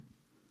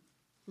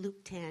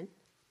Luke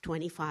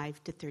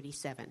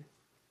 10:25-37.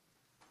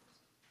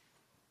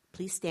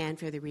 Please stand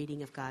for the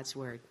reading of God's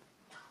word.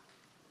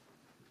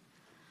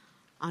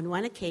 On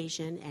one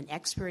occasion, an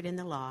expert in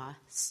the law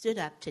stood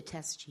up to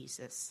test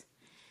Jesus.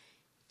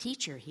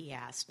 "Teacher," he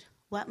asked,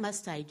 "what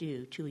must I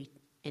do to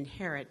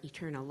inherit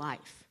eternal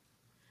life?"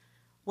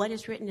 "What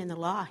is written in the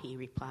law?" he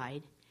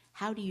replied.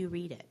 "How do you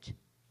read it?"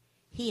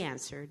 He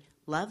answered,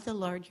 "Love the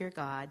Lord your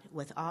God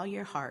with all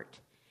your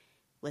heart,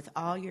 with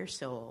all your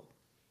soul,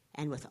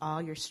 and with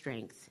all your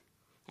strength,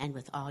 and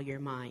with all your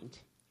mind.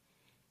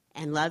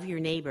 And love your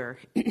neighbor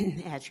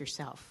as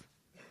yourself."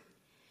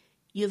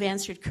 "You've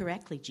answered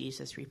correctly,"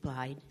 Jesus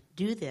replied.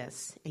 "Do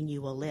this, and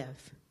you will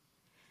live."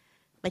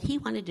 But he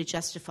wanted to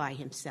justify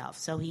himself,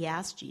 so he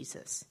asked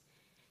Jesus,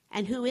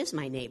 "And who is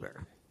my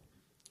neighbor?"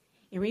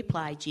 In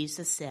reply,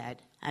 Jesus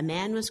said, "A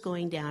man was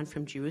going down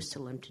from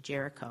Jerusalem to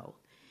Jericho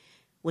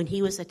when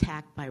he was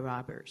attacked by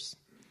robbers.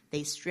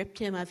 They stripped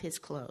him of his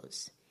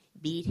clothes,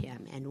 beat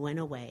him, and went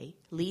away,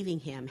 leaving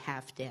him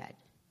half dead.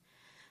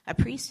 A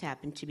priest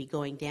happened to be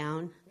going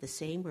down the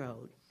same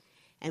road,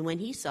 and when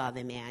he saw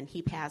the man,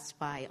 he passed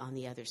by on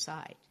the other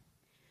side.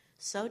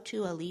 So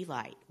too a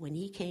Levite, when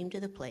he came to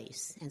the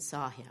place and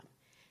saw him,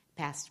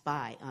 passed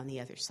by on the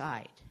other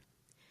side.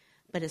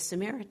 But a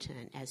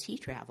Samaritan, as he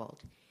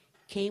traveled,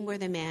 came where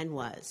the man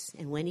was,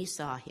 and when he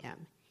saw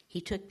him,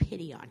 he took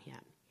pity on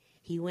him.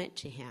 He went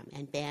to him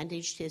and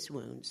bandaged his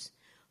wounds,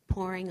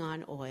 pouring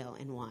on oil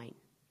and wine.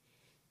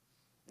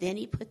 Then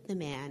he put the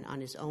man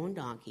on his own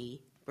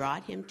donkey,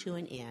 brought him to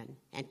an inn,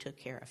 and took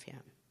care of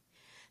him.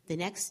 The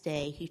next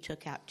day he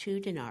took out 2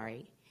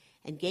 denarii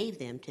and gave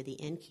them to the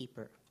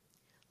innkeeper.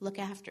 'Look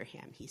after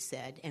him,' he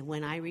said, 'and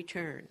when I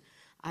return,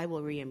 I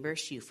will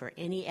reimburse you for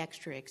any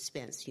extra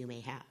expense you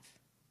may have.'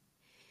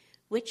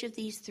 Which of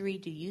these 3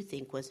 do you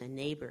think was a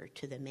neighbor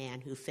to the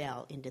man who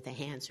fell into the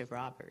hands of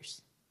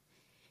robbers?"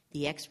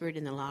 The expert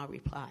in the law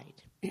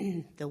replied,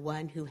 "The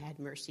one who had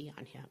mercy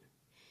on him."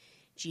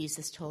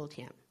 Jesus told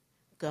him,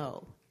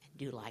 "Go and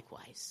do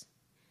likewise."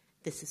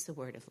 This is the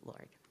word of the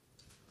Lord.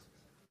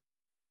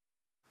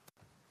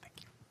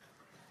 Thank you.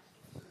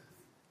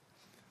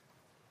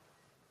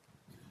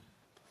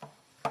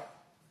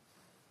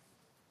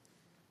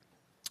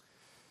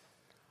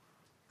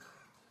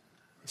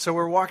 So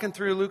we're walking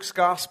through Luke's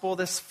gospel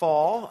this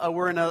fall.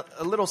 We're in a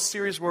little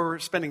series where we're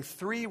spending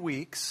 3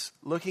 weeks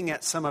looking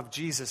at some of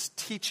Jesus'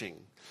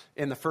 teaching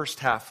in the first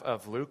half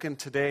of Luke. And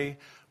today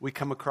we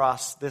come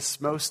across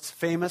this most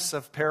famous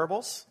of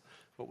parables,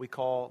 what we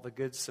call the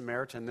Good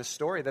Samaritan, this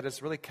story that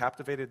has really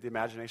captivated the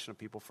imagination of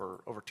people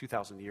for over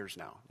 2,000 years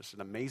now. It's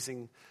an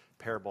amazing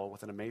parable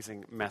with an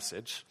amazing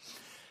message.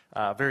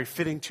 Very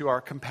fitting to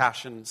our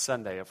Compassion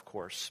Sunday, of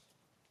course.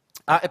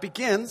 It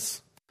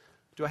begins...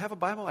 Do I have a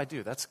Bible? I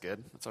do. That's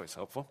good. That's always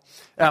helpful.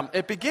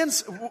 It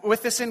begins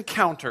with this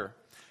encounter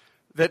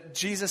that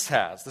Jesus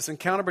has, this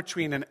encounter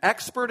between an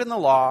expert in the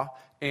law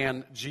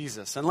and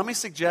Jesus. And let me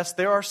suggest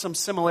there are some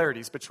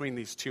similarities between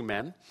these 2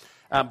 men.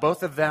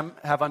 Both of them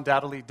have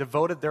undoubtedly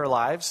devoted their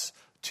lives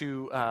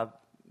to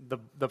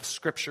the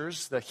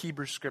scriptures, the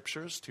Hebrew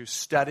scriptures, to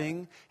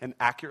studying and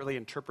accurately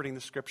interpreting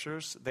the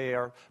scriptures. They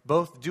are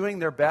both doing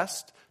their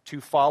best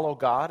to follow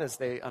God as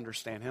they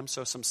understand Him.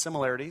 So some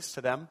similarities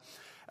to them.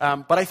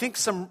 But I think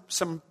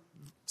some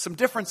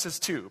differences,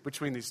 too,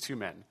 between these 2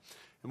 men.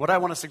 And what I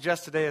want to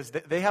suggest today is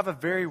that they have a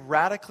very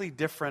radically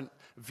different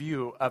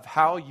view of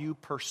how you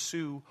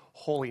pursue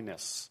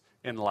holiness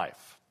in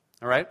life.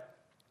 All right?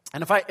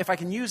 And if I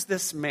can use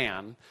this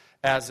man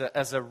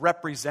as a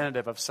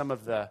representative of some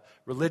of the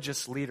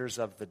religious leaders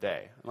of the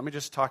day. Let me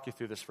just talk you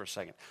through this for a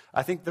second.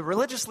 I think the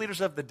religious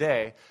leaders of the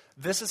day,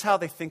 this is how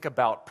they think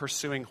about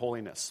pursuing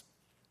holiness.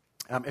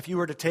 If you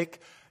were to take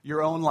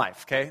your own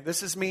life, okay?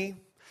 This is me.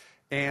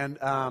 And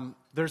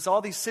there's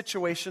all these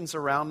situations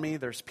around me.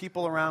 There's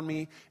people around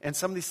me. And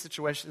some of these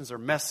situations are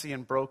messy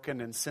and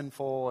broken and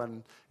sinful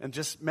and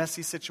just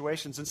messy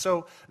situations. And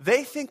so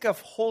they think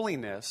of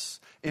holiness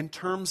in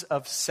terms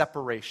of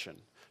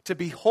separation. To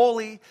be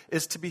holy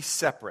is to be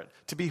separate.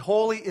 To be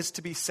holy is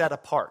to be set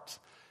apart.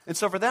 And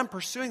so for them,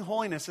 pursuing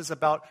holiness is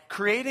about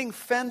creating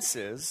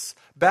fences,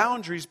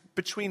 boundaries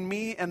between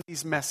me and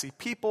these messy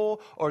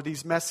people or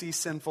these messy,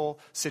 sinful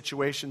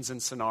situations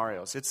and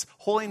scenarios. It's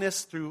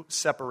holiness through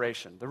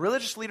separation. The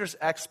religious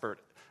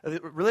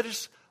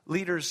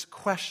leader's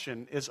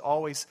question is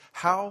always,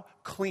 how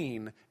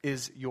clean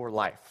is your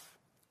life?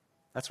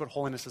 That's what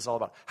holiness is all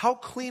about. How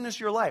clean is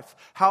your life?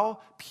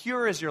 How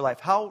pure is your life?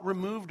 How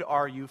removed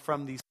are you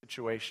from these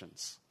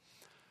situations?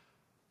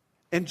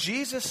 And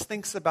Jesus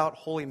thinks about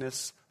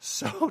holiness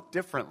so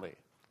differently.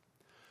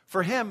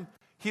 For him,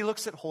 he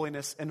looks at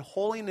holiness, and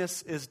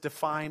holiness is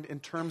defined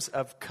in terms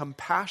of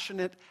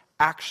compassionate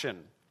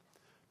action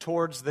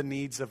towards the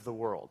needs of the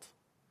world.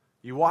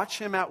 You watch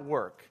him at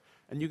work,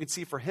 and you can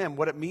see for him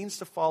what it means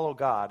to follow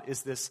God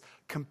is this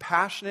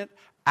compassionate,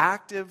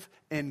 active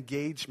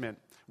engagement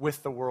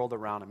with the world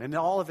around him and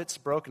all of its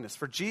brokenness.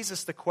 For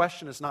Jesus, the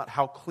question is not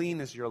how clean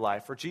is your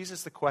life. For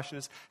Jesus, the question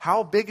is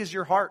how big is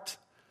your heart?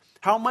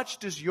 How much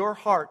does your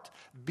heart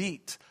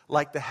beat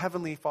like the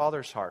Heavenly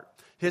Father's heart?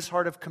 His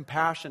heart of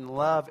compassion,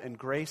 love, and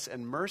grace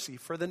and mercy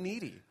for the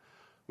needy.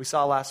 We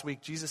saw last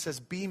week, Jesus says,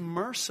 be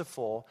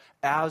merciful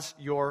as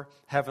your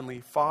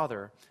Heavenly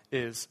Father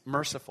is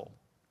merciful.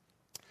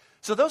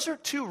 So those are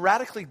two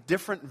radically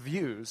different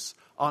views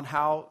on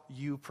how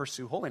you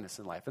pursue holiness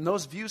in life. And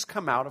those views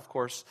come out, of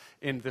course,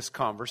 in this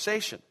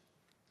conversation.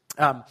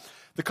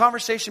 The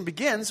conversation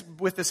begins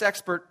with this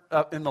expert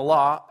in the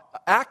law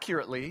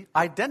accurately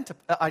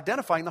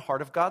identifying the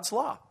heart of God's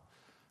law.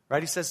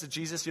 Right? He says to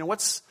Jesus,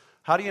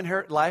 how do you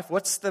inherit life?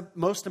 What's the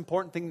most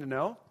important thing to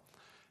know?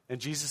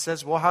 And Jesus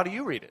says, well, how do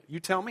you read it? You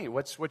tell me.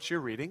 What's your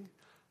reading?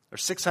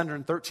 There's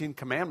 613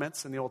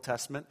 commandments in the Old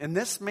Testament. And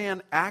this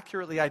man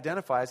accurately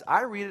identifies,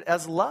 I read it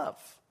as love.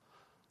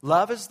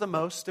 Love is the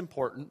most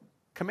important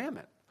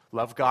commandment.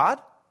 Love God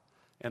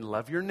and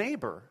love your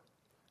neighbor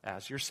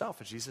as yourself.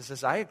 And Jesus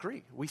says, I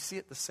agree. We see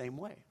it the same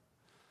way.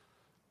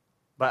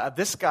 But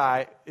this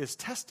guy is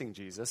testing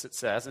Jesus, it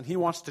says, and he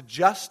wants to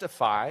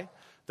justify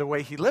the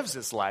way he lives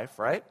his life,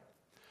 right?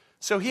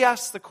 So he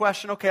asks the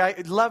question, okay,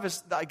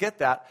 I get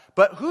that,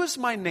 but who's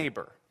my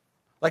neighbor?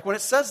 Like when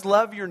it says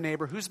love your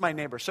neighbor, who's my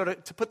neighbor? So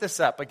to put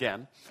this up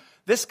again,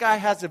 this guy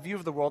has a view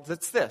of the world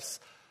that's this.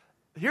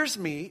 Here's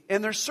me,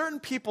 and there's certain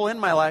people in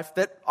my life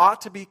that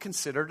ought to be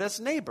considered as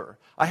neighbor.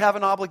 I have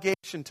an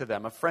obligation to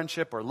them, a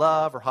friendship or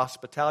love or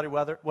hospitality,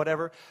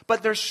 whatever.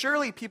 But there's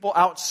surely people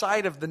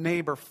outside of the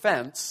neighbor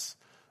fence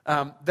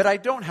that I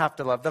don't have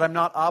to love, that I'm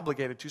not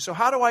obligated to. So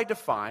how do I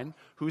define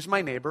who's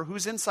my neighbor,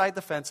 who's inside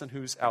the fence, and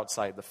who's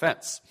outside the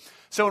fence?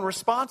 So in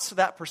response to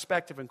that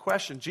perspective and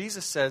question,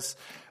 Jesus says,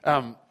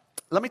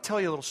 let me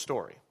tell you a little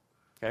story,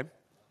 okay?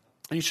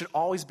 And you should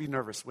always be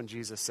nervous when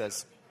Jesus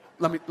says,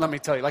 let me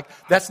tell you. Like,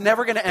 that's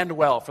never going to end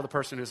well for the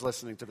person who's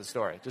listening to the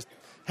story. Just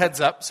heads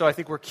up. So I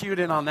think we're cued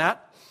in on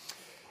that.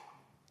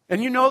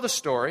 And you know the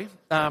story.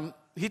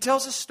 He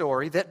tells a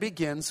story that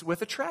begins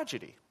with a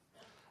tragedy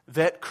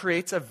that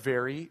creates a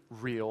very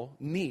real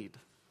need,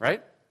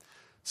 right?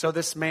 So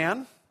this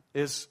man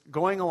is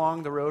going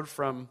along the road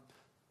from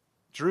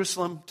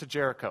Jerusalem to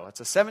Jericho.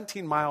 It's a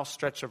 17-mile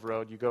stretch of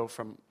road. You go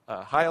from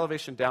high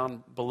elevation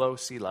down below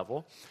sea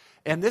level.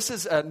 And this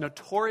is a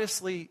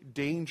notoriously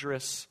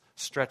dangerous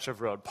stretch of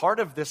road. Part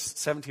of this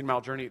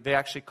 17-mile journey, they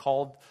actually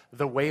called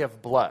the Way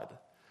of Blood.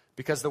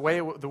 Because the way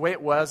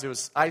it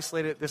was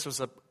isolated. This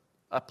was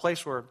a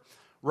place where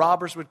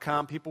robbers would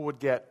come, people would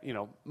get,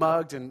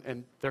 mugged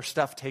and their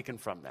stuff taken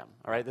from them.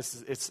 All right,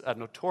 it's a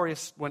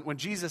notorious. When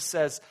Jesus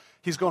says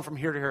he's going from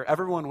here to here,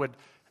 everyone would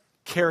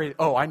carry.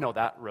 Oh, I know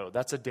that road.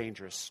 That's a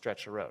dangerous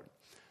stretch of road.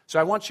 So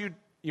I want you,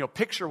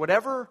 picture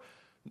whatever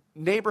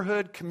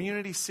neighborhood,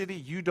 community, city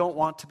you don't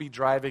want to be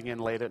driving in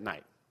late at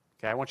night.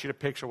 Okay, I want you to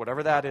picture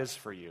whatever that is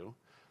for you.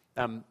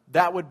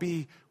 That would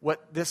be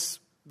what this.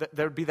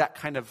 There would be that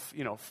kind of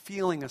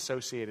feeling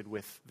associated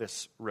with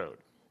this road.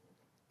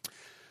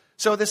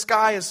 So this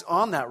guy is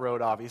on that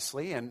road,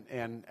 obviously,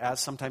 and as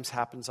sometimes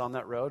happens on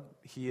that road,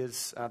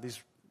 these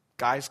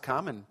guys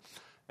come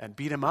and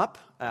beat him up,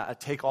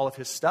 take all of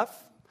his stuff,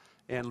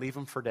 and leave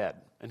him for dead.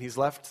 And he's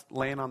left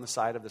laying on the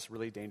side of this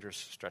really dangerous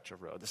stretch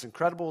of road, this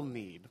incredible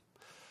need.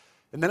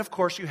 And then, of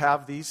course, you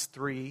have these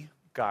three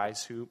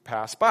guys who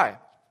pass by.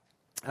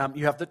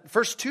 You have the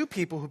first two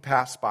people who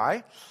pass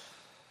by.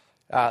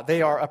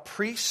 They are a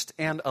priest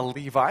and a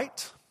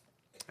Levite.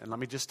 And let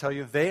me just tell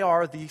you, they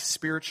are the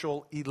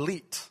spiritual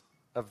elite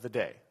of the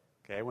day.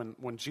 Okay,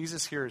 when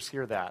Jesus hear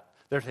that,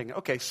 they're thinking,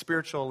 okay,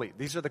 spiritual elite.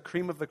 These are the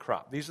cream of the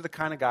crop. These are the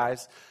kind of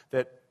guys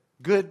that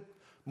good,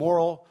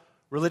 moral,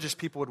 religious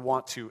people would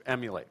want to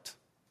emulate.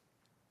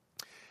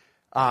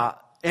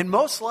 And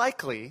most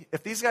likely,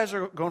 if these guys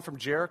are going from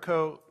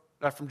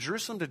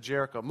Jerusalem to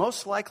Jericho,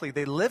 most likely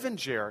they live in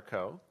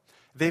Jericho.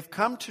 They've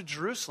come to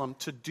Jerusalem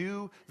to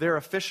do their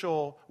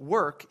official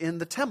work in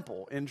the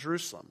temple in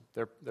Jerusalem.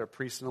 They're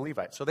priests and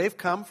Levites. So they've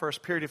come for a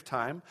period of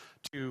time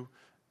to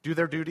do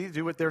their duty,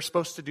 do what they're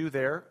supposed to do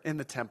there in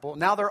the temple.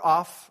 Now they're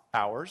off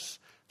hours.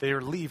 They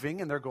are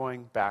leaving and they're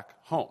going back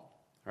home.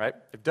 Right?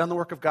 They've done the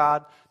work of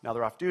God. Now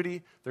they're off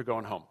duty. They're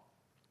going home.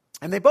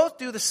 And they both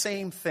do the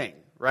same thing,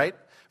 right?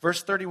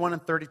 Verse 31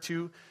 and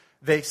 32,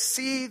 they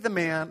see the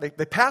man,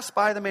 they pass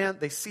by the man,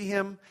 they see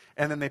him,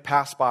 and then they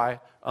pass by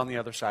on the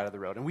other side of the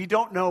road. And we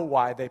don't know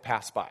why they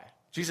pass by.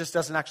 Jesus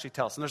doesn't actually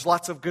tell us. And there's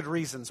lots of good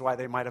reasons why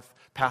they might have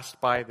passed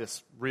by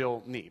this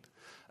real need.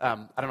 I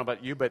don't know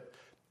about you, but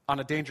on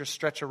a dangerous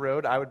stretch of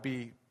road, I would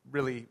be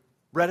really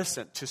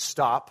reticent to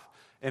stop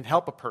and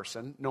help a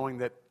person, knowing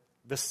that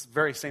this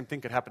very same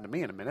thing could happen to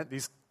me in a minute.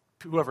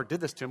 Whoever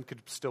did this to him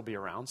could still be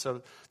around.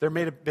 So there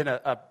may have been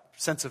a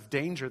sense of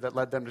danger that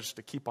led them just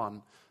to keep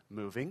on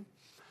moving.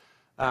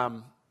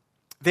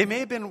 They may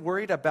have been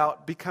worried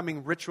about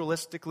becoming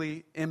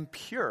ritualistically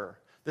impure.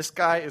 This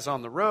guy is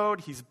on the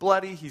road. He's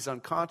bloody. He's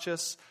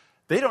unconscious.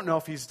 They don't know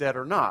if he's dead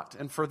or not.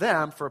 And for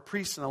them, for a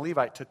priest and a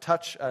Levite to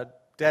touch a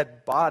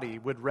dead body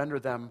would render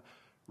them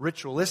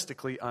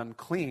ritualistically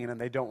unclean, and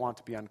they don't want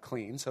to be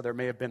unclean. So there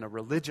may have been a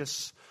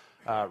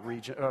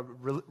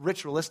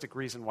ritualistic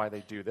reason why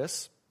they do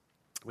this.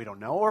 We don't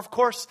know. Or, of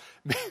course,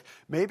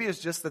 maybe it's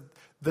just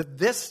that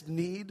this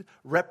need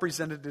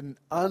represented an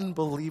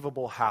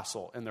unbelievable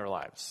hassle in their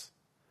lives.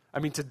 I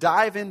mean, to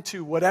dive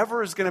into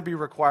whatever is going to be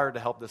required to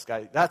help this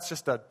guy, that's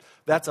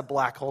a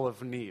black hole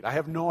of need. I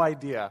have no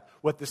idea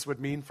what this would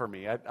mean for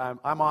me.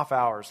 I'm off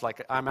hours,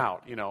 like I'm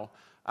out,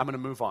 I'm going to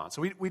move on.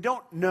 So we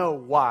don't know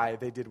why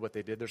they did what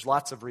they did. There's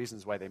lots of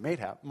reasons why they might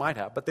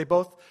have, but they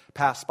both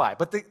passed by.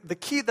 But the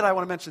key that I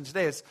want to mention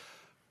today is,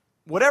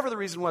 whatever the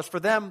reason was, for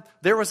them,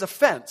 there was a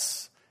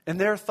fence in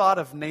their thought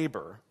of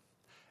neighbor,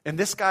 and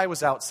this guy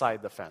was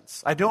outside the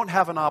fence. I don't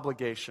have an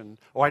obligation,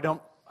 or I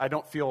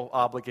don't feel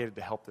obligated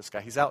to help this guy.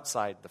 He's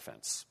outside the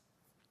fence.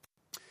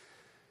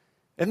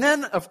 And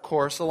then, of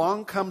course,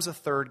 along comes a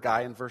third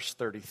guy in verse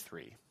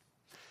 33.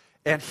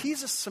 And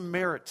he's a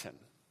Samaritan,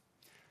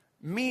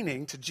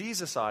 meaning to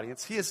Jesus'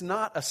 audience, he is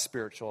not a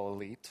spiritual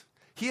elite.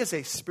 He is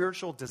a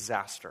spiritual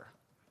disaster.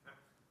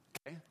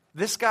 Okay?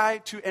 This guy,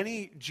 to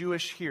any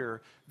Jewish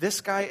here,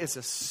 this guy is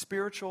a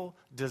spiritual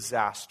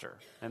disaster.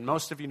 And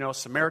most of you know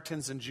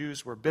Samaritans and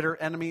Jews were bitter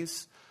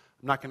enemies.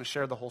 I'm not going to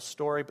share the whole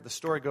story, but the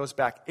story goes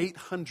back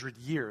 800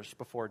 years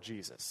before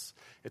Jesus.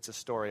 It's a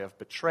story of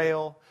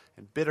betrayal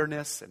and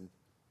bitterness and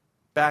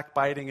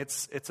backbiting.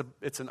 It's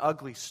an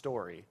ugly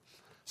story.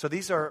 So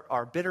these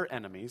are bitter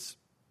enemies.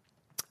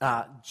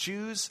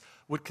 Jews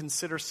would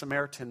consider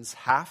Samaritans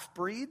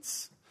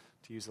half-breeds,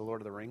 to use the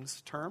Lord of the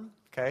Rings term.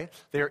 Okay,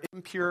 they are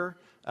impure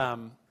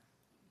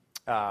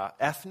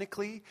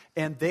ethnically,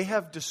 and they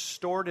have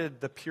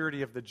distorted the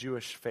purity of the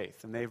Jewish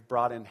faith, and they've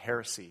brought in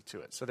heresy to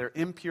it. So they're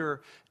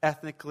impure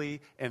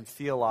ethnically and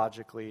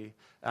theologically.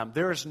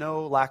 There is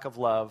no lack of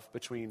love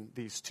between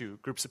these two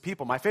groups of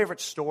people. My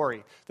favorite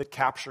story that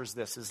captures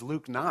this is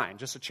Luke 9,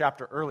 just a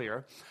chapter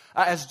earlier.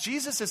 As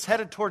Jesus is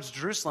headed towards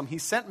Jerusalem, he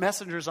sent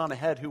messengers on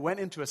ahead who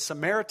went into a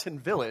Samaritan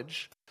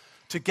village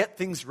to get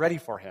things ready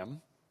for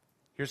him.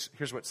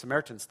 Here's what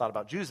Samaritans thought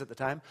about Jews at the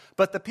time.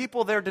 But the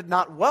people there did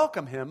not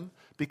welcome him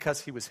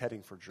because he was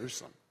heading for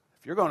Jerusalem.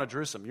 If you're going to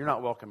Jerusalem, you're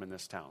not welcome in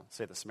this town,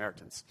 say the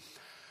Samaritans.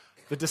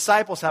 The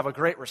disciples have a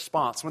great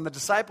response. When the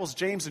disciples,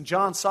 James and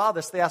John, saw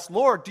this, they asked,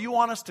 "Lord, do you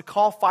want us to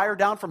call fire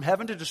down from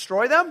heaven to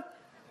destroy them?"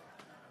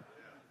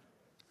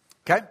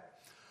 Okay?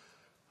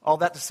 All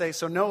that to say,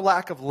 so no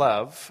lack of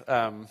love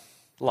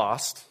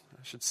lost,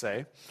 I should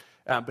say,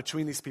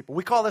 between these people.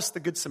 We call this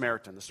the Good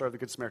Samaritan, the story of the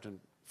Good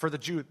Samaritan. For the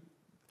Jew,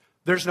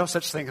 there's no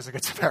such thing as a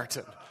Good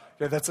Samaritan.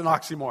 Okay, that's an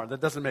oxymoron.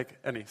 That doesn't make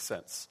any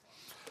sense.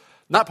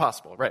 Not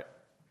possible, right?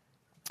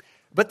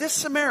 But this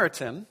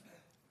Samaritan,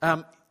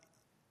 a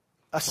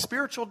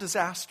spiritual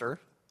disaster,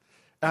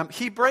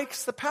 he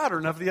breaks the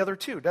pattern of the other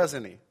two,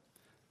 doesn't he?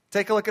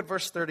 Take a look at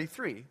verse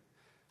 33.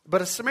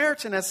 But a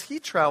Samaritan, as he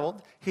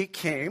traveled, he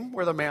came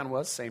where the man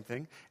was, same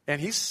thing,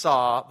 and he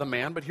saw the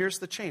man, but here's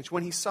the change.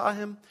 When he saw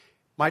him,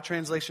 my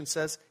translation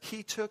says,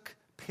 he took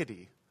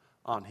pity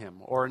on him.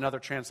 Or another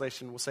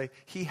translation will say,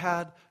 he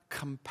had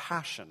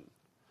compassion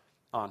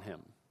on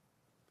him.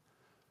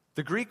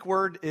 The Greek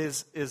word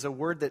is a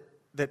word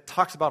that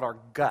talks about our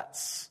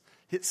guts.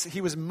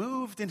 He was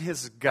moved in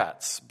his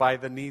guts by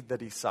the need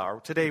that he saw.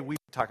 Today we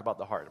talk about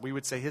the heart. We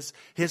would say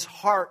his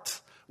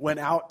heart went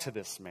out to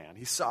this man.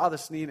 He saw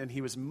this need and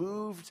he was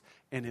moved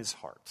in his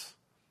heart.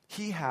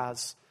 He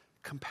has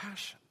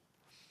compassion.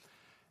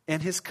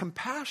 And his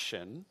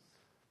compassion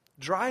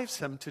drives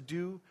him to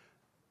do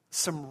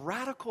some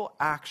radical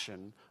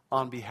action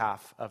on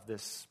behalf of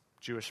this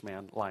Jewish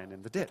man lying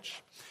in the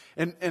ditch.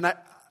 And I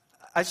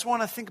just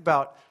want to think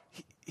about,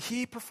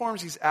 he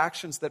performs these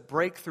actions that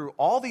break through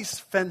all these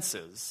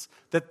fences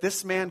that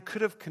this man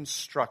could have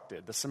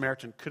constructed, the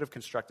Samaritan could have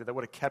constructed, that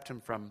would have kept him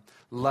from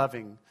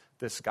loving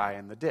this guy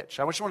in the ditch.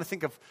 I just want to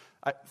think of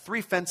three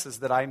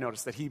fences that I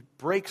noticed that he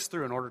breaks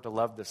through in order to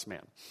love this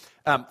man.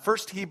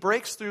 First, he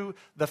breaks through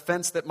the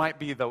fence that might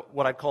be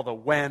what I'd call the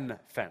when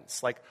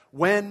fence. Like,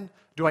 when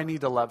do I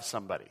need to love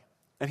somebody?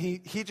 And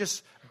he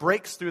just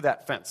breaks through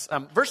that fence.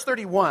 Verse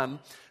 31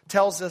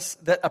 tells us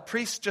that a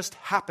priest just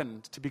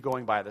happened to be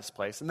going by this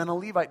place, and then a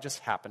Levite just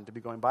happened to be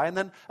going by, and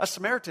then a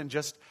Samaritan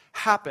just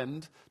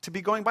happened to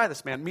be going by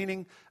this man,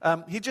 meaning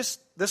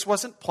this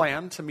wasn't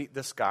planned to meet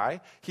this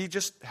guy. He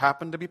just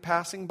happened to be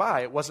passing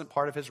by. It wasn't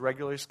part of his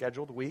regularly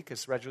scheduled week,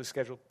 his regularly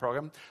scheduled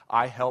program.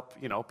 I help,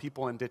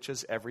 people in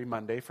ditches every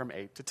Monday from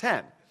 8 to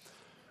 10,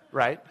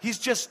 right? He's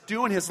just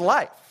doing his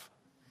life.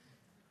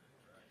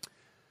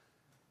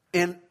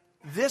 And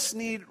this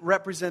need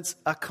represents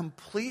a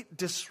complete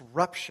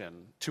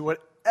disruption to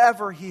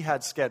whatever he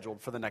had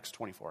scheduled for the next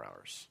 24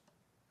 hours,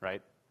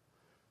 right?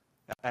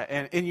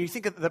 And you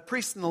think of the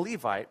priest and the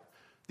Levite,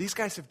 these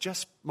guys have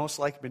just most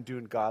likely been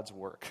doing God's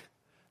work.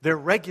 They're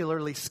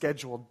regularly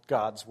scheduled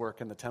God's work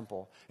in the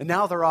temple. And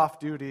now they're off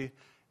duty,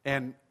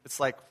 and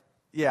it's like,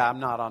 yeah, I'm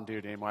not on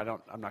duty anymore.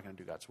 I'm not going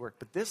to do God's work.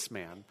 But this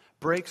man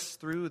breaks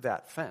through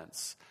that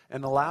fence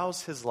and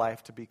allows his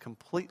life to be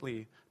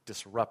completely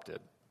disrupted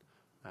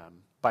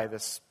by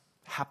this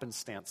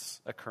happenstance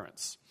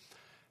occurrence.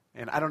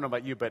 And I don't know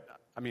about you, but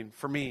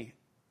for me,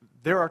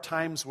 there are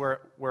times where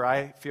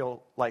I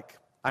feel like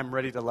I'm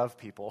ready to love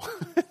people.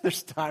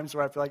 There's times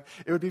where I feel like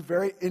it would be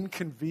very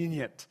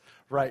inconvenient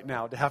right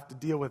now to have to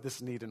deal with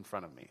this need in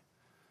front of me.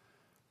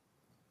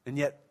 And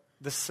yet,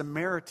 the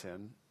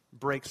Samaritan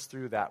breaks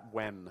through that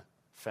when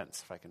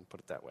fence, if I can put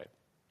it that way.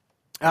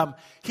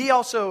 He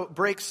also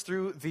breaks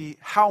through the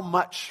how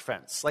much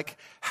fence. Like,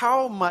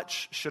 how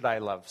much should I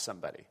love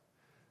somebody?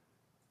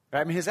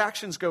 Right? I mean, his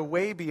actions go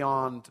way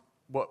beyond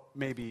what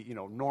maybe,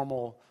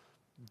 normal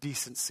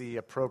decency,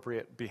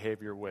 appropriate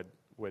behavior would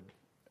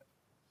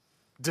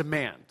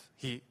demand.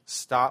 He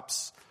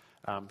stops.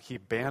 He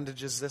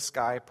bandages this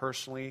guy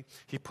personally.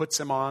 He puts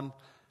him on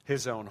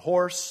his own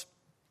horse.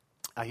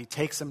 He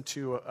takes him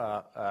to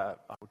a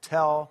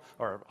hotel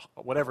or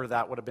whatever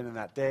that would have been in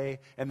that day.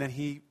 And then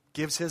he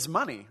gives his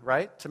money,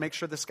 right, to make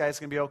sure this guy's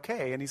going to be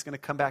okay. And he's going to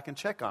come back and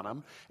check on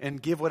him and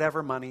give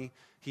whatever money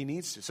he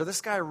needs to. So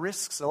this guy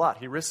risks a lot.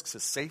 He risks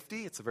his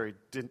safety. It's a very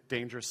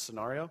dangerous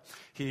scenario.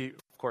 He,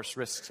 of course,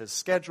 risks his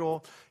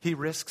schedule. He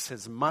risks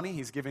his money.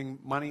 He's giving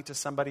money to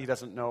somebody. He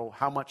doesn't know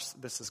how much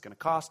this is going to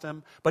cost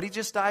him. But he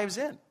just dives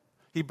in.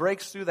 He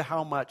breaks through the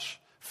how much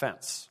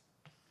fence.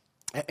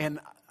 And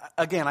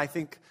again, I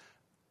think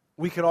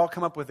we could all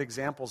come up with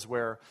examples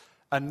where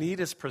a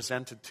need is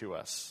presented to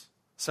us,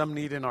 some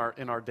need in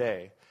our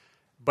day,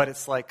 but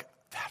it's like,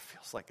 that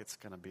feels like it's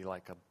going to be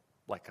like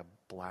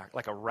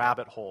a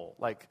rabbit hole.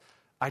 Like,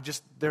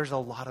 there's a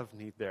lot of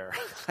need there.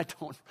 I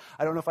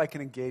don't know if I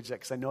can engage that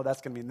because I know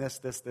that's going to mean this,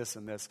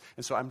 and this.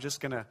 And so I'm just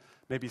going to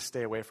maybe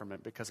stay away from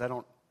it because I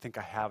don't think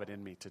I have it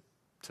in me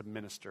to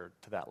minister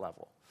to that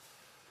level.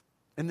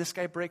 And this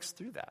guy breaks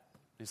through that.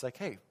 He's like,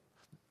 hey,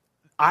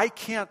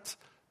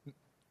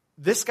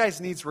 this guy's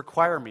needs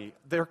require me.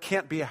 There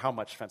can't be a how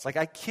much fence. Like,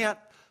 I can't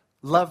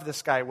love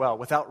this guy well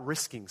without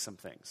risking some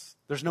things.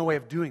 There's no way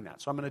of doing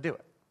that, so I'm going to do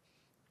it.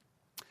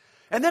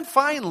 And then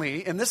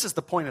finally, and this is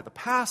the point of the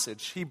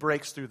passage, he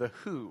breaks through the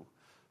who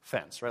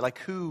fence, right? Like,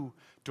 who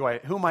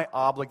am I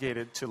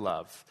obligated to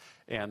love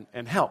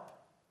and help?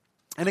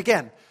 And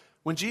again,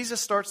 when Jesus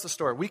starts the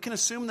story, we can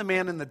assume the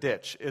man in the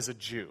ditch is a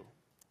Jew.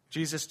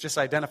 Jesus just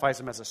identifies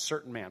him as a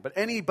certain man. But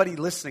anybody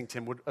listening to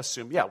him would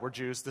assume, yeah, we're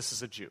Jews, this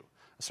is a Jew,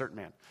 a certain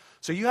man.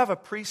 So you have a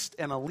priest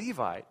and a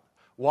Levite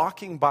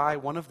walking by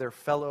one of their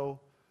fellow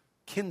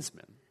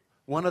kinsmen,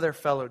 one of their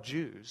fellow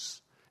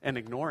Jews, and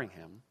ignoring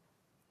him.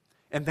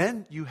 And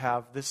then you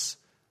have this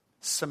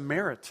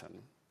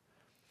Samaritan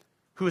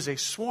who is a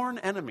sworn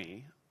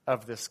enemy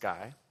of this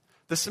guy.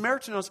 The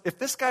Samaritan knows if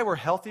this guy were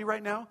healthy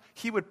right now,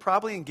 he would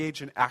probably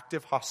engage in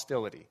active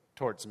hostility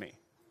towards me.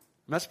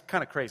 And that's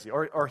kind of crazy.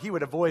 Or he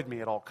would avoid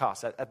me at all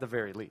costs, at the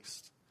very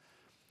least.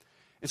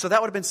 And so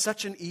that would have been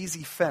such an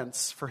easy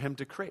fence for him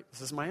to create.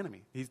 This is my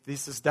enemy.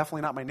 This is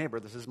definitely not my neighbor.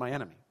 This is my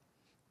enemy.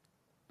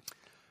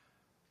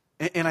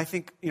 And I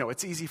think,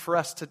 it's easy for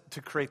us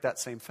to create that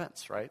same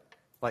fence, right?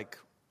 Like,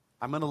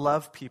 I'm going to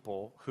love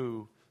people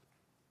who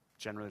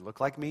generally look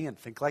like me and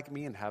think like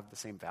me and have the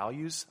same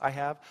values I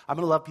have. I'm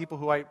going to love people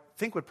who I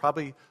think would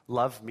probably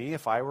love me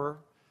if I were,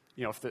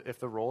 if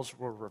the roles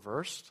were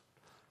reversed.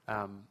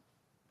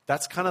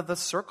 That's kind of the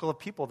circle of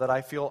people that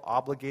I feel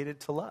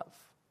obligated to love.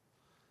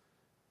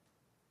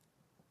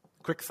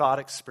 Quick thought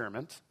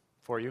experiment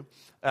for you.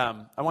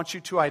 I want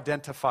you to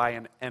identify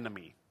an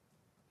enemy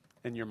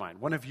in your mind,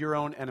 one of your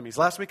own enemies.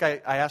 Last week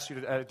I asked you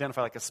to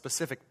identify like a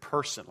specific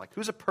person. Like,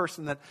 who's a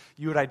person that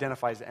you would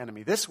identify as an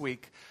enemy? This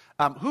week,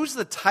 who's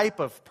the type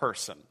of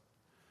person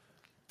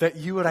that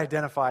you would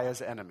identify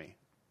as enemy?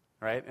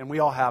 Right? And we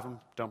all have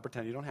them. Don't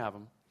pretend you don't have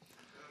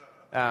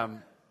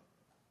them.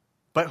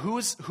 But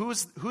who's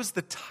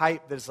the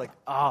type that is like,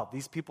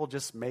 these people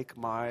just make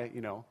my,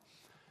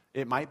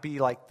 it might be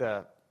like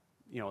the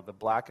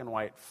black and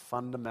white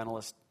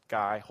fundamentalist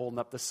guy holding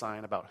up the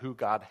sign about who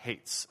God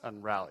hates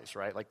on rallies,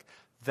 right? Like,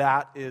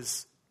 that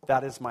is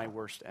my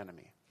worst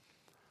enemy.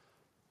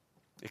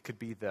 It could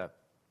be the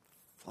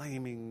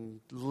flaming,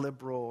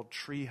 liberal,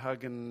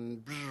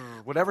 tree-hugging,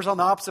 whatever's on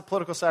the opposite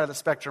political side of the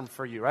spectrum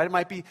for you, right?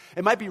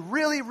 It might be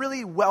really,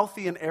 really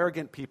wealthy and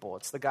arrogant people.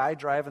 It's the guy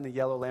driving the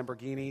yellow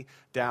Lamborghini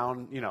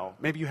down,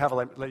 maybe you have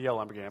a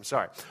yellow Lamborghini, I'm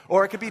sorry.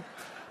 Or it could be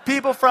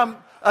people from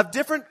a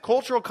different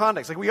cultural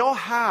context. Like, we all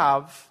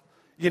have,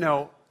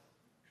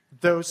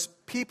 those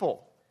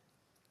people.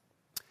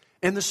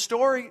 And the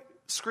story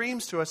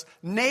screams to us,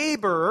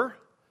 neighbor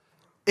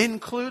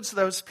includes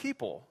those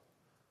people.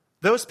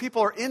 Those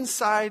people are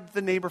inside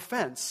the neighbor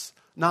fence,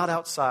 not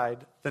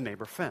outside the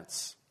neighbor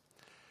fence.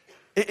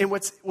 And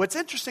what's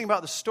interesting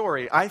about the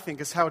story, I think,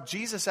 is how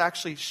Jesus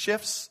actually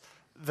shifts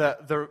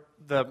the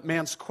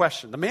man's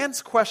question. The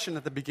man's question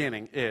at the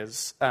beginning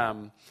is,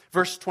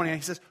 verse 29,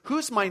 he says,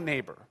 who's my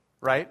neighbor,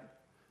 right?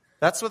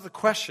 That's what the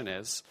question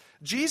is.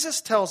 Jesus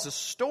tells a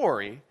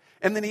story,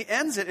 and then he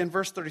ends it in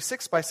verse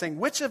 36 by saying,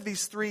 which of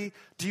these three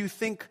do you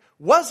think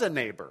was a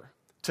neighbor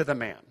to the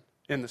man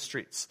in the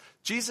streets?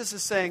 Jesus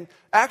is saying,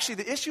 actually,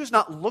 the issue is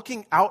not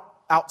looking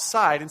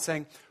outside and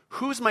saying,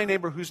 who's my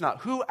neighbor, who's not?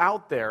 Who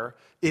out there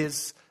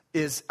is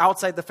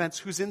outside the fence,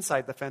 who's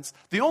inside the fence?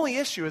 The only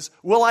issue is,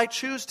 will I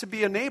choose to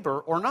be a neighbor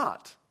or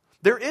not?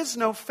 There is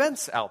no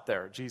fence out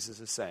there, Jesus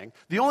is saying.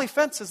 The only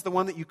fence is the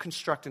one that you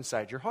construct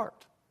inside your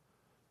heart.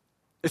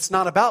 It's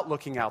not about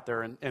looking out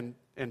there and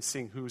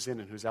seeing who's in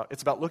and who's out.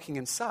 It's about looking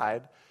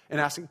inside and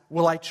asking,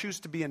 will I choose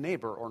to be a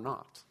neighbor or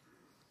not?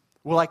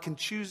 Will I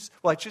choose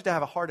to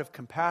have a heart of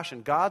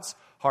compassion, God's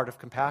heart of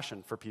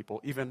compassion for people,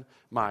 even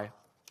my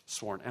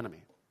sworn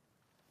enemy?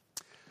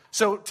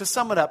 So to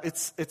sum it up,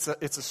 it's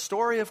a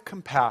story of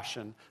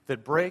compassion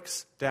that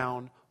breaks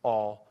down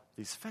all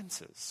these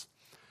fences.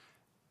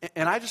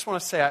 And I just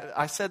want to say,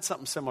 I said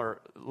something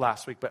similar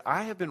last week, but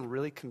I have been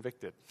really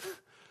convicted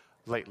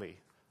lately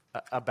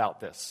about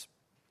this.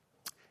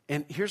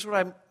 And here's what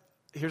I'm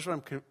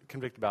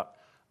convicted about.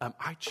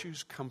 I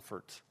choose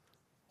comfort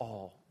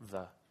all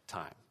the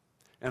time.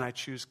 And I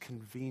choose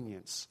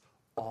convenience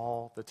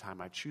all the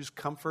time. I choose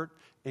comfort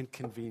and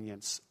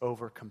convenience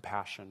over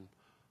compassion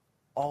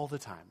all the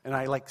time. And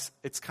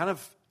it's kind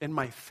of in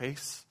my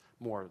face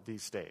more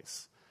these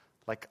days.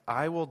 Like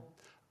I will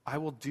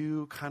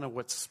do kind of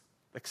what's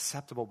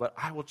acceptable, but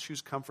I will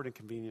choose comfort and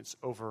convenience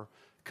over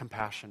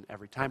compassion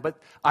every time. But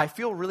I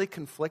feel really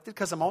conflicted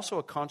because I'm also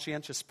a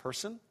conscientious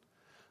person.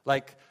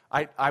 Like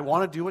I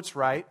want to do what's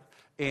right,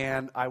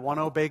 and I want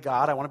to obey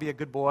God. I want to be a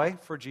good boy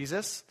for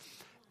Jesus.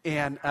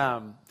 And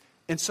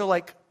so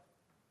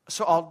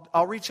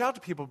I'll reach out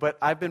to people, but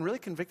I've been really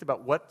convicted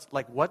about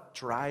what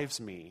drives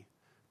me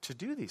to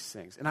do these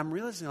things. And I'm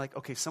realizing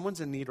okay,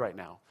 someone's in need right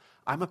now.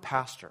 I'm a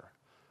pastor.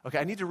 Okay,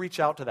 I need to reach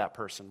out to that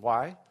person.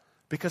 Why?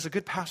 Because a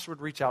good pastor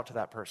would reach out to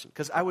that person.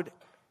 Because I would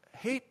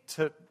hate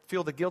to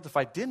feel the guilt if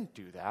I didn't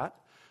do that.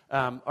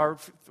 Or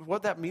what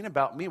would that mean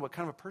about me? What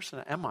kind of a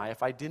person am I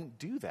if I didn't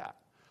do that?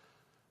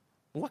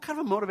 What kind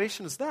of a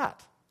motivation is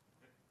that?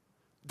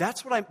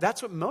 That's what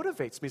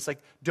motivates me. It's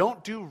like,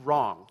 don't do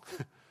wrong.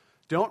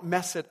 Don't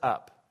mess it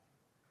up.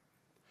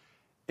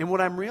 And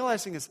what I'm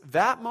realizing is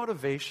that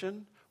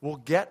motivation will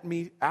get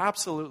me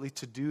absolutely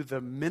to do the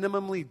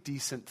minimally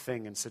decent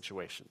thing in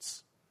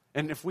situations.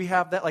 And if we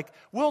have that,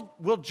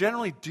 we'll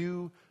generally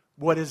do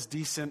what is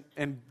decent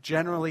and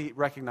generally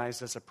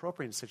recognized as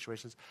appropriate in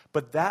situations.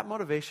 But that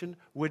motivation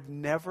would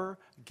never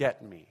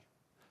get me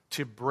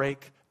to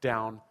break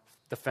down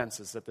the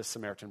fences that this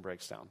Samaritan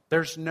breaks down.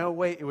 There's no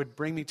way it would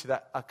bring me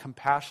to a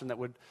compassion that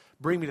would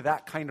bring me to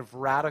that kind of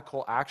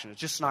radical action. It's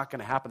just not going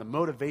to happen. The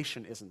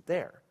motivation isn't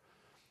there.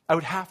 I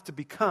would have to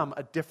become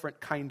a different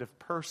kind of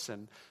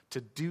person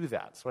to do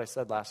that. That's what I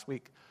said last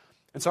week.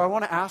 And so I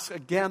want to ask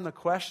again the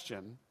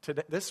question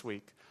this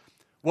week,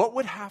 what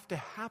would have to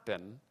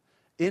happen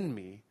in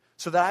me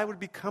so that I would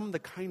become the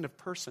kind of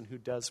person who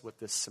does what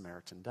this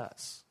Samaritan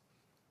does?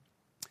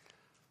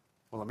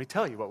 Well, let me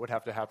tell you what would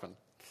have to happen.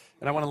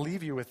 And I want to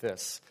leave you with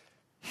this.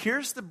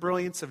 Here's the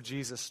brilliance of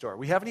Jesus' story.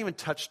 We haven't even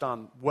touched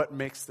on what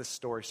makes this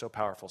story so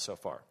powerful so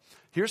far.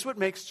 Here's what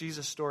makes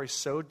Jesus' story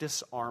so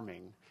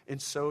disarming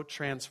and so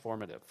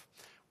transformative.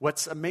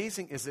 What's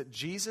amazing is that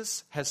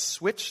Jesus has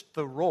switched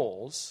the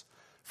roles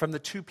from the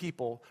two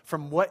people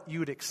from what you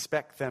would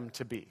expect them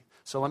to be.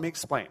 So let me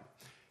explain.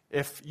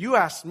 If you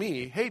asked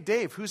me, hey,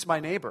 Dave, who's my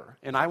neighbor?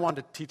 And I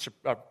wanted to teach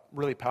a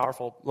really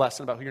powerful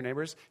lesson about who your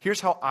neighbor is, here's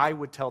how I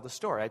would tell the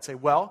story. I'd say,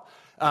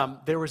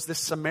 there was this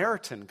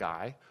Samaritan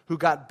guy who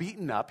got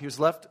beaten up. He was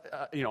left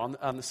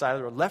on the side of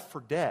the road, left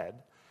for dead.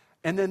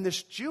 And then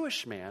this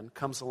Jewish man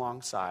comes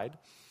alongside,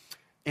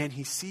 and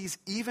he sees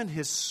even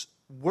his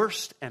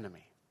worst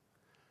enemy.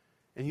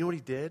 And you know what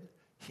he did?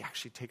 He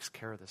actually takes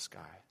care of this guy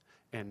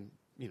and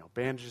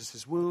bandages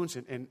his wounds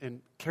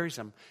and carries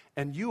him.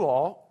 And you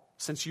all,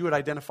 since you would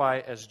identify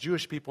as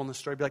Jewish people in this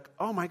story, be like,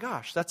 oh my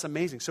gosh, that's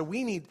amazing. So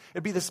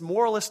it'd be this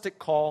moralistic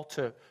call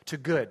to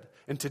good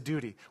and to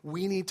duty.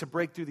 We need to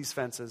break through these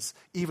fences,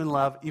 even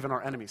love, even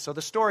our enemies. So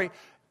the story,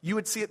 you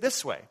would see it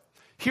this way.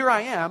 Here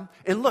I am,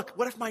 and look,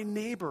 what if my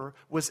neighbor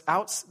was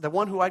the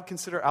one who I'd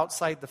consider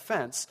outside the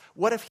fence?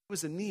 What if he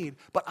was in need,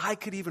 but I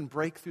could even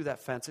break through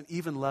that fence and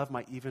even love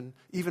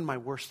even my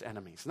worst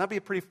enemies? And that'd be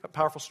a pretty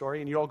powerful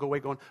story, and you all go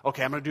away going,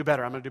 okay, I'm going to do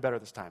better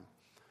this time.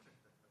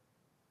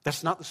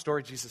 That's not the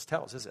story Jesus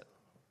tells, is it?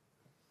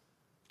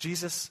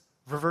 Jesus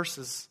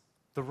reverses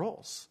the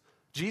roles.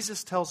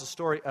 Jesus tells a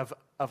story of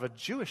a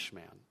Jewish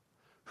man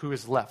who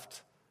is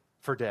left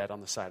for dead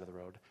on the side of the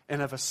road,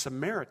 and of a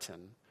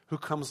Samaritan who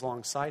comes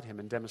alongside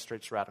him and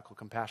demonstrates radical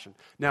compassion.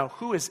 Now,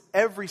 who is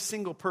every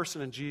single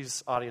person in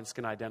Jesus' audience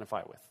going to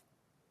identify with?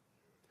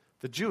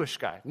 The Jewish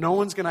guy. No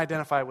one's going to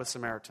identify with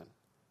Samaritan.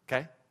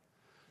 Okay?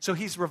 So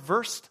he's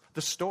reversed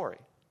the story.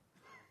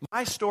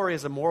 My story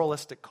is a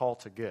moralistic call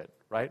to good,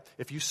 right?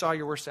 If you saw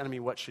your worst enemy,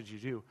 what should you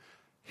do?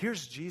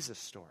 Here's Jesus'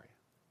 story.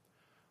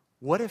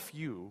 What if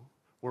you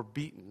were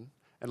beaten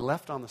and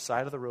left on the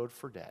side of the road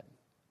for dead,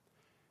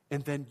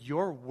 and then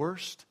your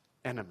worst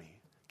enemy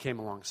came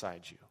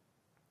alongside you?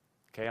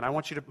 Okay, and I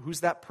want you to, who's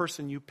that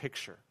person you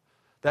picture?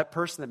 That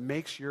person that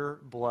makes your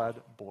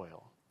blood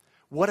boil.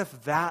 What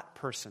if that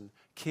person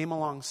came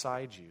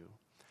alongside you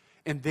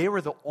and they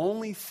were the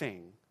only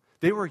thing,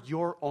 they were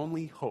your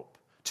only hope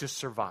to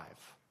survive?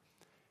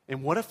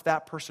 And what if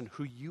that person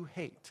who you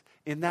hate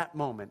in that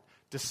moment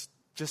just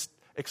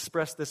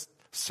expressed this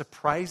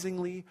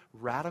surprisingly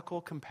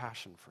radical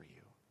compassion for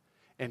you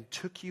and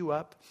took you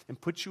up and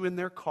put you in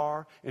their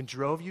car and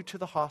drove you to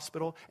the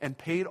hospital and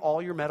paid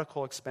all your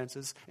medical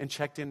expenses and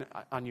checked in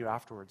on you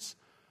afterwards,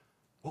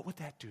 what would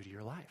that do to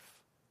your life?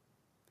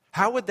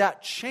 How would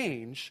that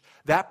change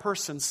that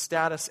person's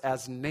status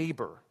as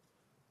neighbor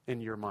in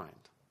your mind?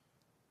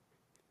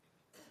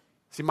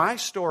 See, my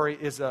story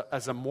is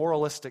a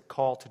moralistic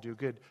call to do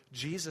good.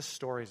 Jesus'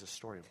 story is a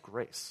story of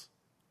grace.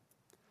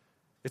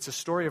 It's a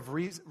story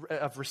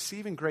of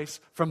receiving grace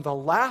from the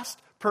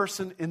last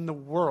person in the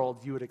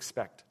world you would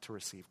expect to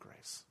receive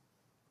grace.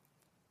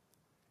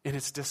 And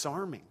it's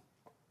disarming.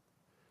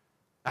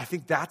 I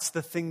think that's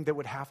the thing that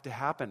would have to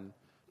happen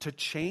to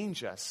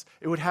change us.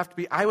 It would have to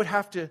be,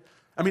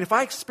 if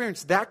I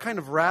experienced that kind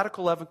of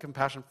radical love and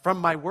compassion from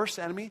my worst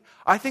enemy,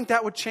 I think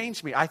that would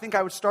change me. I think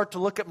I would start to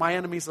look at my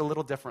enemies a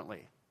little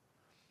differently.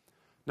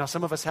 Now,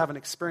 some of us haven't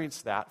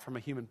experienced that from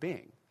a human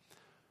being.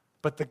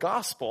 But the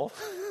gospel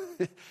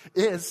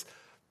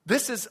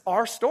this is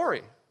our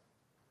story.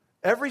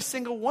 Every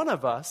single one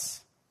of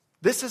us,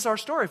 this is our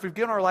story. If we've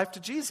given our life to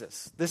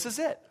Jesus, this is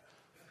it.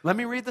 Let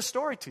me read the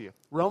story to you.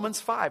 Romans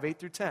 5, 8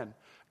 through 10.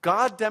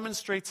 God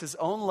demonstrates his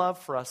own love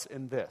for us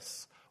in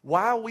this.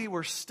 While we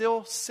were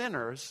still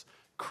sinners,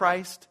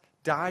 Christ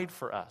died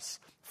for us.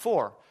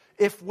 For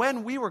if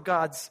when we were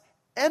God's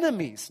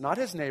enemies, not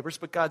his neighbors,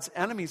 but God's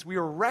enemies, we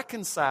were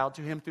reconciled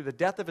to him through the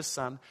death of his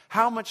son,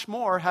 how much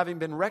more, having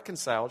been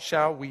reconciled,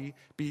 shall we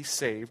be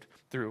saved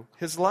through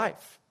his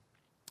life?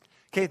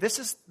 Okay, this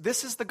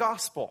is the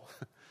gospel.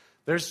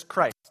 There's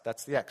Christ,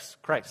 that's the X,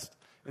 Christ,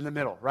 in the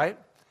middle, right?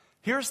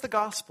 Here's the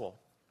gospel.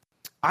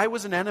 I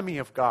was an enemy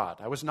of God.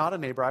 I was not a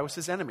neighbor. I was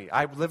his enemy.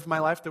 I lived my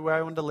life the way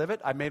I wanted to live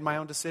it. I made my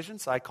own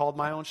decisions. I called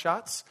my own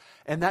shots.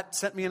 And that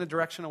sent me in a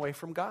direction away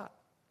from God.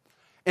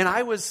 And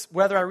I was,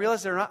 whether I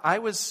realized it or not, I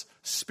was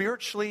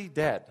spiritually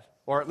dead,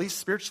 or at least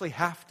spiritually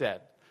half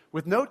dead,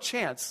 with no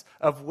chance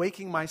of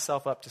waking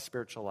myself up to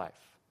spiritual life.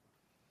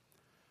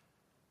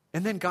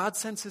 And then God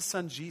sends his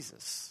son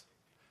Jesus.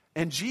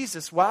 And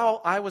Jesus,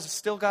 while I was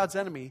still God's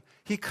enemy,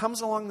 he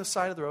comes along the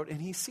side of the road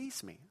and he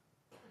sees me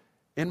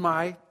in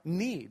my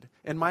need,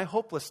 in my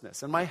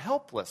hopelessness, in my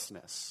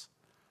helplessness.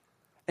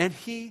 And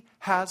he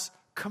has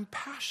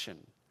compassion.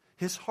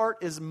 His heart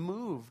is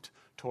moved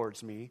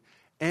towards me,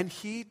 and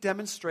he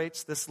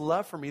demonstrates this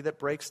love for me that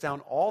breaks down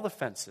all the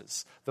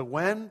fences, the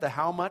when, the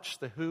how much,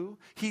 the who.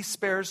 He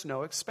spares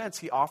no expense.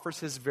 He offers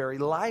his very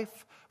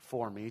life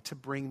for me to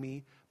bring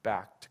me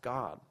back to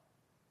God.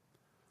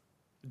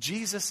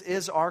 Jesus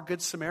is our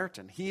Good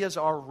Samaritan. He is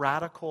our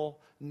radical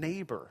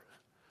neighbor.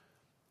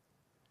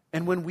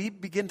 And when we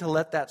begin to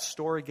let that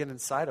story get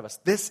inside of us,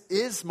 this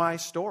is my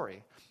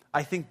story,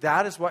 I think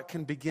that is what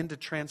can begin to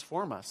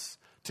transform us,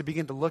 to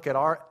begin to look at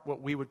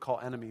what we would call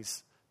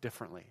enemies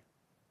differently.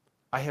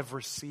 I have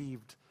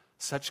received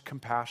such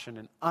compassion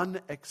and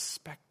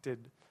unexpected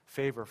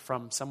favor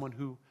from someone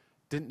who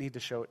didn't need to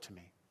show it to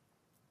me.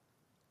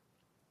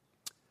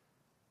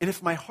 And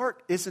if my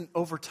heart isn't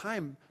over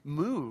time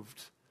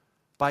moved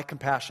by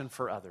compassion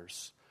for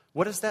others,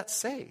 what does that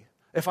say?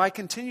 If I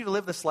continue to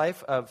live this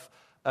life of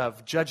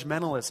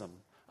judgmentalism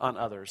on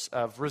others,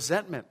 of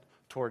resentment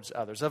towards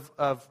others,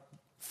 of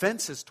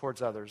fences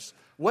towards others,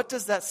 what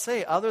does that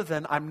say other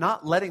than I'm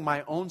not letting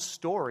my own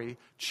story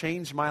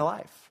change my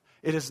life?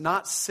 It is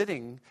not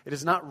sitting, it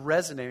is not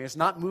resonating, it's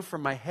not moved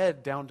from my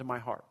head down to my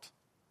heart.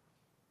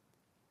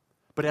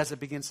 But as it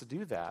begins to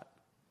do that,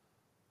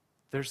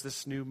 there's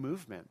this new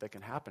movement that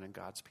can happen in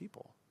God's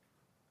people.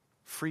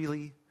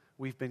 Freely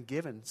we've been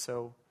given,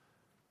 so,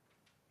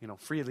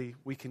 freely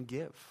we can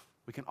give.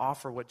 We can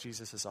offer what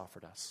Jesus has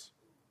offered us.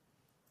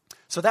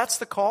 So that's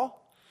the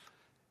call,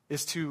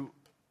 is to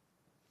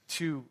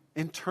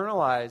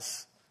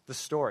internalize the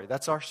story.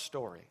 That's our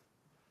story.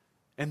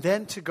 And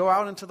then to go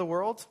out into the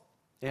world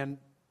and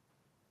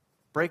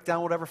break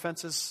down whatever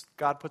fences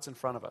God puts in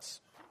front of us.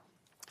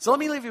 So let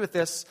me leave you with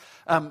this.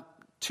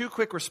 2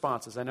 quick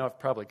responses. I know I've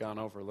probably gone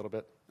over a little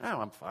bit.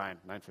 Oh, I'm fine.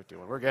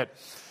 9:51. We're good.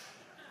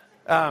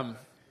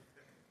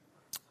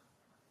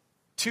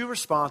 2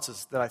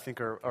 responses that I think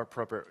are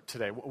appropriate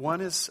today. One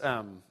is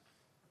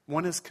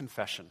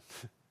confession.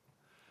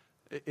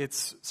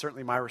 It's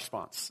certainly my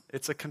response.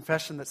 It's a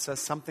confession that says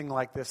something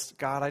like this: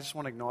 God, I just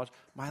want to acknowledge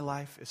my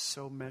life is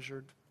so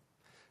measured.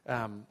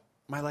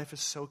 My life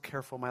is so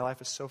careful. My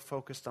life is so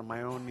focused on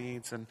my own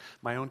needs and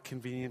my own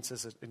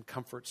conveniences and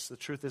comforts. The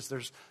truth is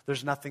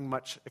there's nothing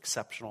much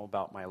exceptional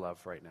about my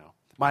love right now.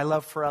 My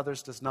love for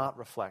others does not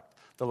reflect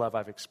the love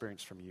I've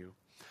experienced from you.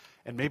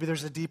 And maybe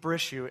there's a deeper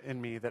issue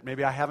in me that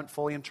maybe I haven't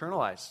fully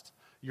internalized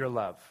your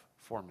love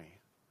for me.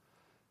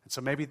 And so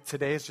maybe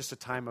today is just a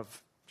time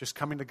of just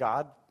coming to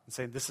God and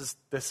saying, this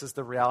is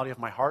the reality of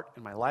my heart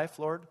and my life,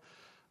 Lord.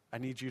 I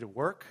need you to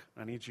work.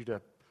 I need you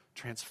to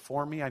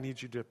transform me. I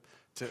need you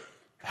to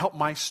help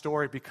my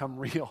story become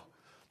real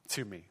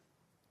to me.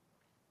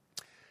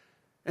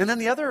 And then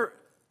the other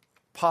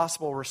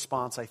possible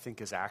response, I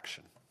think, is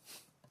action.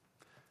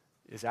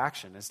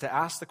 Is to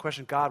ask the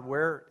question, God,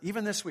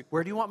 even this week,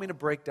 where do you want me to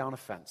break down a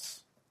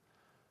fence?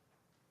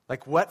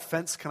 Like, what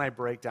fence can I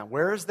break down?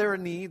 Where is there a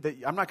need that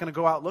I'm not going to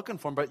go out looking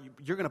for them, but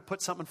you're going to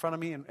put something in front of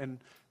me, and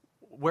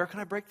where can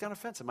I break down a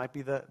fence? It might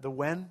be the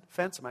when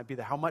fence. It might be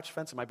the how much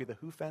fence. It might be the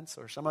who fence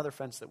or some other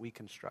fence that we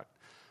construct.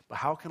 But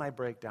how can I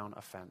break down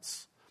a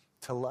fence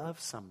to love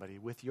somebody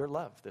with your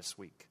love this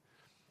week?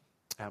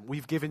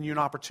 We've given you an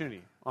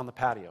opportunity on the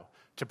patio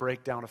to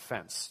break down a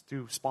fence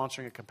through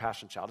sponsoring a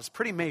Compassion Child. It's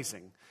pretty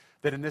amazing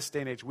that in this day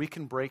and age we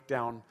can break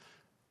down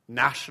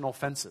national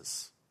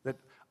fences, that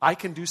I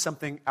can do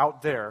something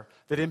out there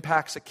that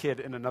impacts a kid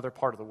in another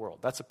part of the world.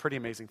 That's a pretty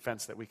amazing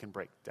fence that we can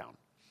break down.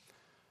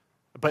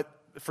 But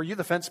for you,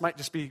 the fence might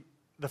just be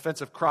the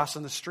fence of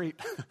crossing the street,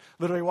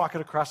 literally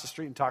walking across the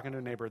street and talking to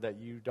a neighbor that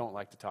you don't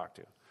like to talk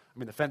to. I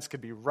mean, the fence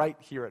could be right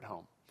here at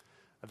home.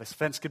 This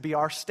fence could be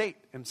our state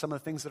and some of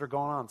the things that are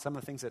going on, some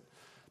of the things that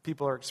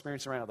people are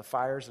experiencing right now, the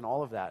fires and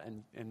all of that.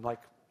 And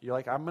like, you're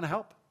like, I'm going to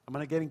help. I'm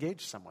going to get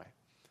engaged some way.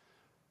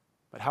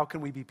 But how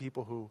can we be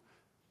people who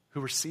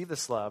receive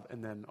this love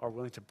and then are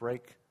willing to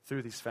break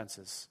through these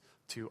fences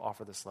to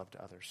offer this love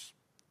to others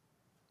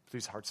through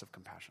these hearts of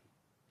compassion?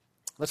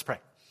 Let's pray.